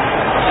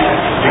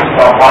 Chúng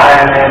ta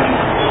bay lên,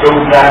 trung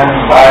gian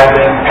bay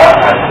lên các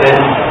hành tinh,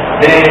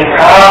 đi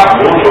khắp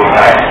vũ trụ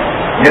này,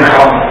 nhưng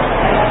không,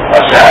 và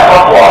sẽ có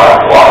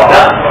quả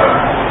đất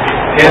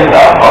thiên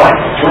đạo nói,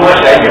 Chúa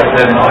sẽ dựng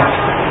lên nói,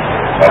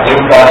 và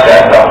chúng ta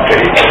sẽ đồng trị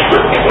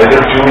với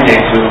Đức Chúa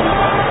Giêsu.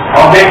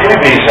 Không biết quý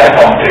vị sẽ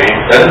đồng trị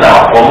tỉnh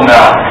nào, vùng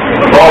nào?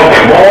 Tôi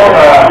thì muốn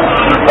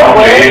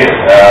đồng trị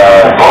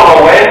có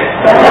đâu hết.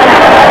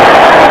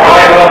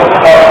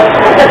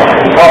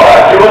 Có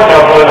phải Chúa cho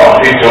tôi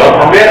đồng thị trưởng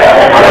không biết à?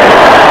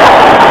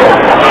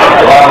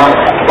 Và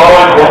tôi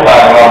cũng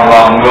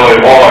làm người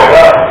bồi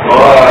đó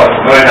của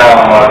người nào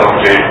mà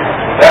đồng trị.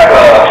 Chắc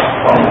là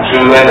ông sư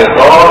lên được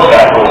đó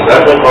sẽ cùng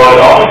đến với tôi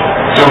đó,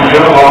 sung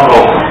sướng vô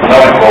cùng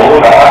nơi cũ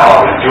đã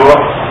học được Chúa.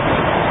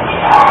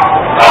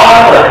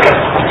 Đó là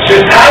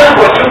sự thắng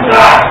của chúng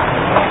ta.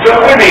 Cho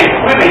quý vị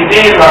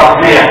đi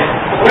làm việc,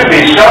 quý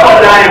vị sống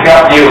ở đây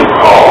gặp nhiều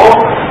khổ,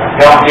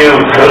 gặp nhiều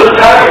thử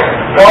thách,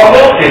 có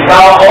lúc thì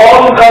đau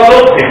ốm, có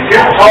lúc thì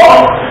thiếu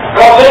thốn,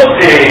 có lúc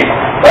thì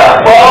đã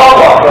bó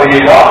hoặc là gì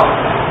đó.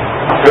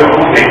 Thưa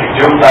quý vị,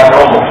 chúng ta có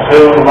một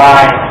tương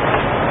lai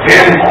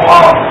thiên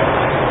quang,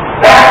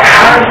 đã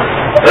thắng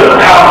tử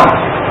thần,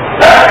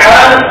 đã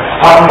thắng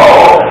phần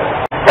mộ,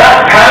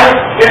 đã thắng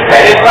cái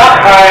thể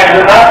xác hai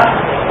hư nát.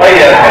 Bây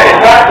giờ thể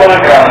xác tôi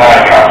càng ngày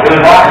càng hư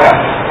nát.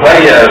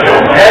 Bây giờ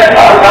dùng hết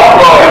bản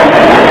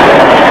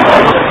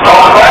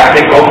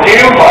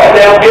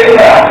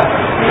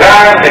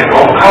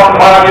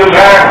bao nhiêu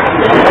rang.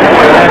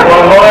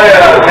 Tôi nói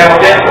theo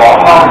chết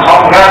quả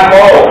không rang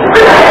mô.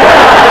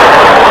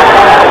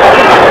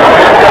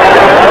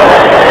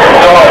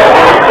 Rồi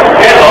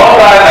cái lỗ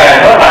tai này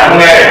nó nặng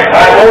nề,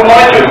 ai muốn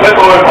nói chuyện với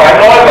tôi phải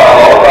nói vào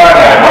lỗ tai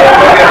này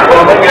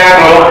tôi mới nghe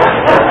được.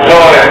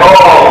 Rồi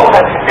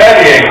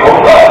cái gì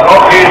cũng là có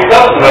khi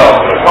tất rồi,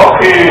 có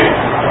khi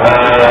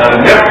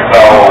nhức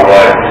đầu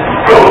rồi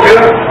đủ thứ,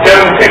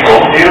 chân thì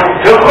cũng yếu.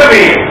 Thưa quý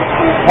vị,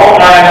 một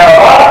ngày nào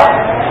đó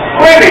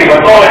quý vị và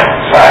tôi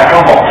sẽ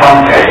có một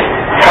thân thể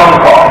không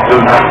còn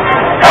tương lai.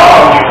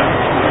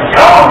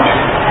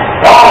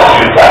 Đó là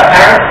sự tàn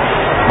kháng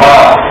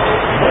mà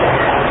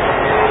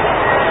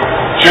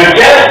sự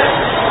chết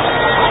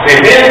thì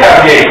biến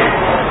thành gì?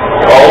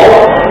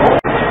 Khổ.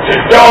 Sự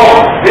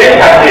trâu biến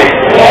thành gì?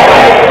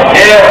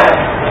 Nhiều.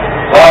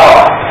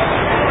 Và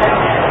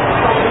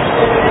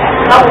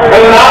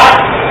hư nát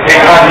thì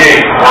thành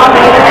gì?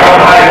 Không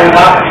hay hư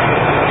nát.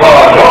 Và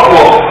rốt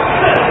cuộc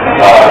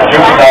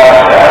chúng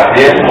ta sẽ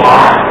tiến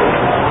hóa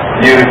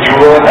như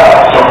Chúa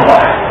đã sống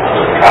lại.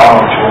 Cảm ơn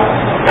Chúa.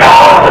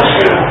 Đó là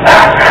sự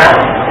tác kháng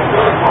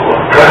của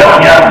Cơ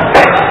Đốc nhân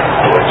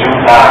của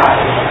chúng ta.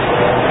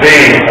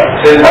 Vì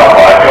xin đọc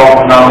lại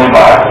câu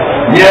 57.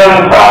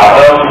 Nhưng tạ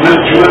ơn Đức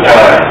Chúa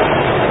Trời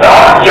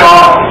đã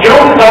cho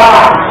chúng ta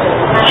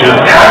sự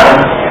thắng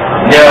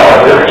nhờ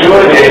Đức Chúa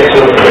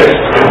Giêsu Christ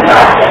chúng ta.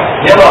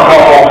 Nhưng mà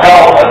còn một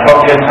câu ở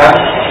trong Kinh Thánh,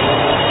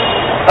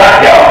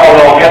 tác giả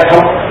Phaolô kết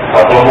thúc,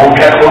 và tôi muốn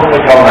kết thúc với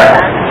câu này.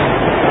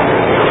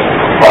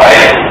 Vậy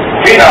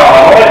khi nào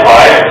mà nói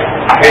vậy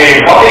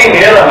thì có ý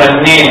nghĩa là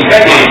mình nhìn cái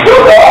gì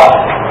trước đó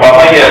và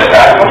bây giờ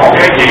sẽ có một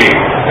cái gì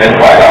mình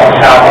phải làm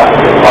sao.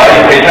 Vậy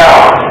thì sao?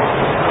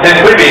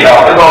 Xin quý vị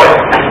đọc với tôi.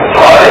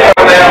 Bởi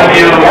con em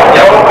yêu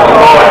dấu của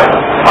tôi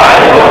phải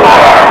vững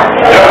vàng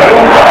cho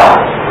chúng ta,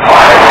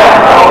 phải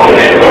không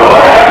để Chúa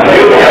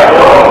cứu trợ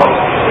tôi,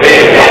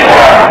 vì biết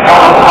rằng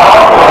không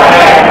có của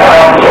em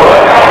trong Chúa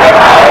các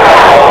hải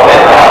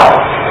đến nào.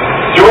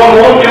 Chúa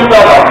muốn chúng ta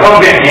làm công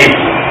việc gì?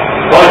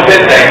 Tôi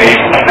xin đề nghị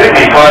quý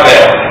vị coi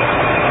đều.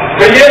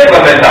 Thứ nhất là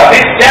mình đã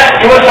biết chắc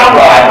Chúa sống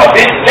lại, và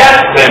biết chắc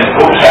mình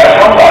cũng sẽ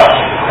sống lại.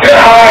 Thứ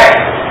hai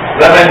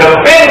là mình được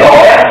biến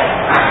đổi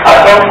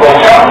ở trong cuộc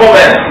sống của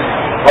mình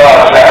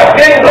và sẽ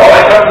biến đổi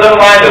trong tương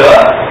lai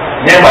nữa.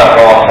 Nhưng mà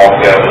còn một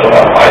điều nữa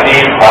là phải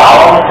đi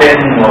báo tin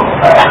mừng.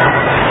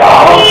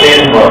 Báo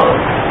tin mừng.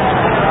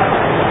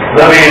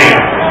 Bởi vì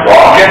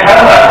có cái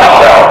thánh là tạo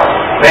đầu.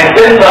 Mình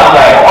tin rằng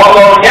là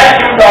Phaolô nhắc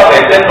chúng ta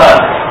về tin mình.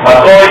 Mà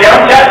tôi dám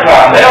chắc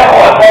rằng nếu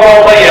hỏi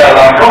Phaolô bây giờ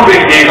làm công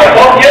việc gì là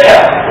tốt nhất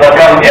là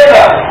cần nhất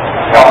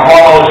còn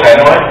Phaolô sẽ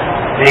nói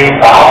đi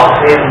báo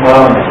tin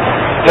mừng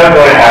cho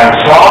người hàng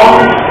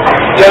xóm,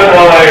 cho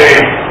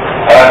người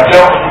cho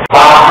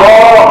bà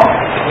con,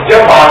 cho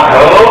bà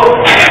thử,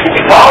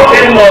 báo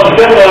tin mừng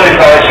cho người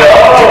tại sở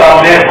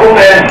làm việc của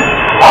mình,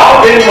 báo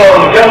tin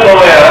mừng cho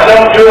người ở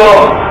trong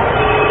trường.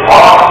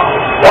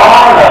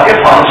 Đó là cái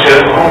phận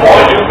sự của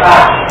mỗi chúng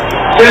ta.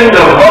 Xin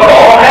đừng có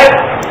đổ hết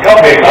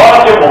công việc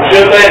đó cho một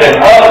sư Tây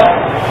Đình hơn,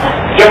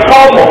 cho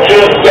có một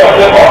sư cho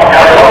bọn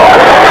cả đó.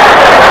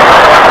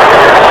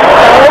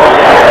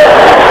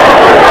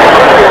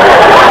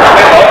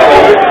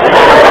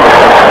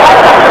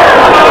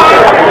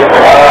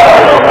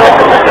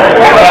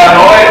 Người ta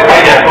nói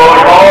bây giờ tôi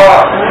có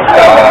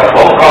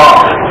 4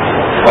 con,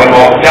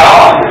 11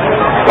 cháu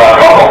và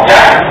có một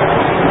cha,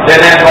 cho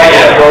nên bây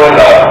giờ tôi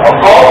là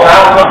không có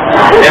sao,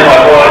 nhưng mà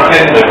tôi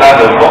xin người ta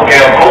đừng có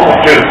kêu có một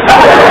chữ.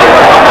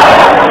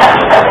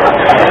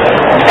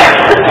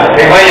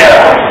 Thì bây giờ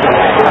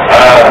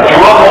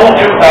Chúa muốn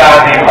chúng ta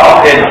đi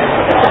báo tin.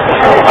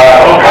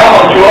 Tôi cảm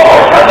ơn Chúa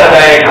hội thánh ở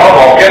đây có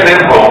một cái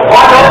linh mục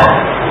quá tốt,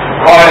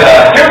 coi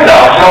là chứng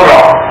đạo sâu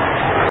rộng.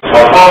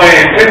 Và tôi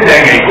xin đề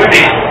nghị quý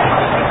vị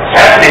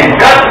sẽ tìm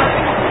cách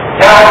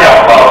gia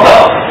nhập vào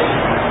lớp.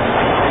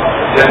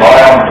 Xin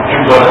hỏi ông,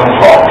 chúng tôi không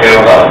còn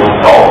kêu là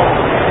bùng nổ,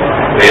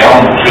 vì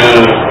ông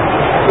sư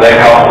Lê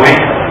Cao Quý,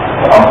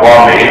 ông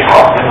qua Mỹ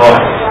học với tôi.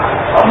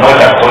 Ông nói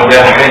là tôi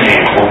đem cái gì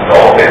bùng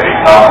nổ về Việt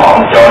Nam mà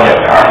ông cho Nhật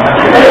Bản.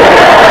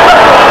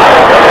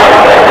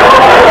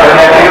 Cho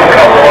nên yêu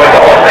cầu tôi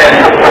đổ tên.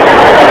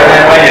 Cho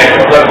nên bây giờ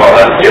chúng tôi gọi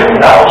là chứng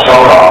đạo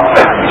sâu rộng.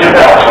 Chứng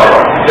đạo sâu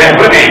rộng. Nên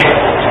quý vị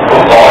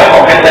cũng gọi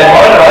một cái tên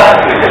mới nữa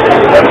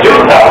là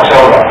chứng đạo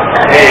sâu rộng.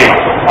 Thì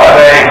ở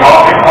đây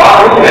có cái khóa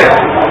hướng nghiệp.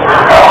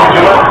 Cảm ơn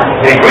Chúa.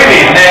 Thì quý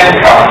vị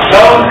nên càng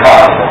sớm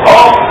càng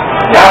tốt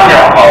giao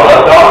nhập vào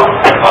lớp đó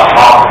và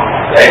học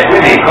để quý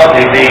vị có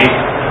thể đi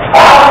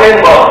báo tin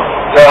mừng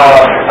cho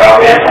ta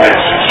biết về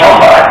sự sống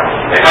lại,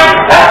 về sự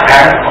tác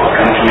kháng của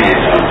Đức Chúa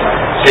Giêsu.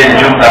 Xin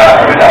chúng ta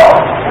cử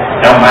đầu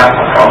nhắm mắt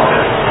và cầu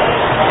nguyện.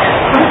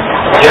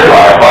 Chết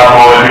lại ba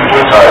ngôi Đức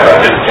Chúa Trời và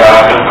Đức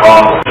Cha, Đức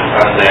Con và Đức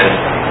Thánh Linh.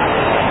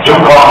 Chúng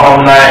con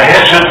hôm nay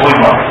hết sức vui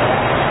mừng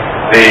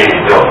vì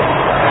được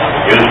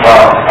dự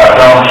phần ở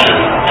trong sự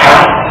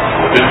thắng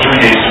của Đức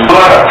Chúa Giêsu. Chúa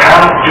là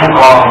thắng, chúng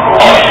con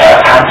cũng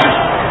sẽ thắng.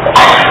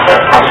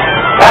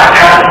 Đã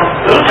thắng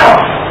tử thần,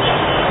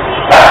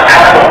 đã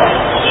thắng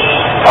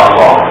thần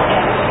hồn,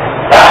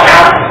 đã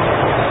thắng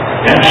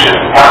những sự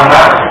tan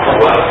nát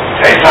của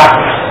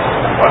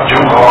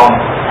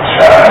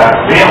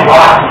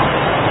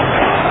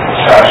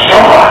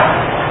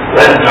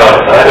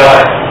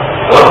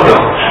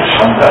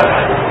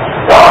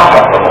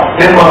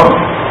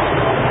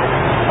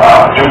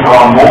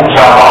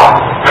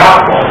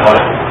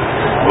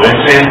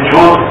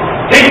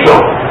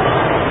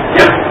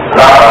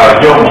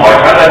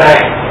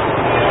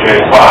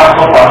chuyện quá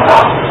có quan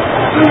trọng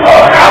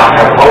ở khắp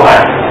thành phố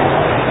này,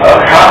 ở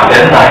khắp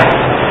tỉnh này,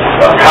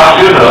 ở khắp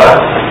xứ nữa,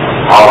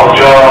 hầu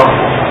cho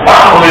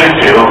 80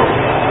 triệu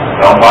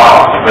đồng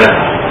bào mình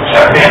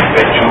sẽ biết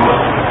về Chúa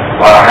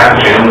và hàng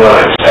triệu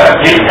người sẽ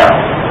tiếp nhận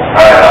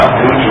Ngài làm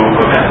cứu Chúa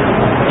của mình.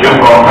 Chúng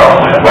con cầu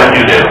nguyện bao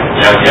nhiêu điều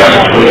nhân dân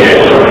Chúa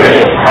Giêsu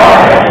Christ.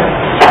 Amen.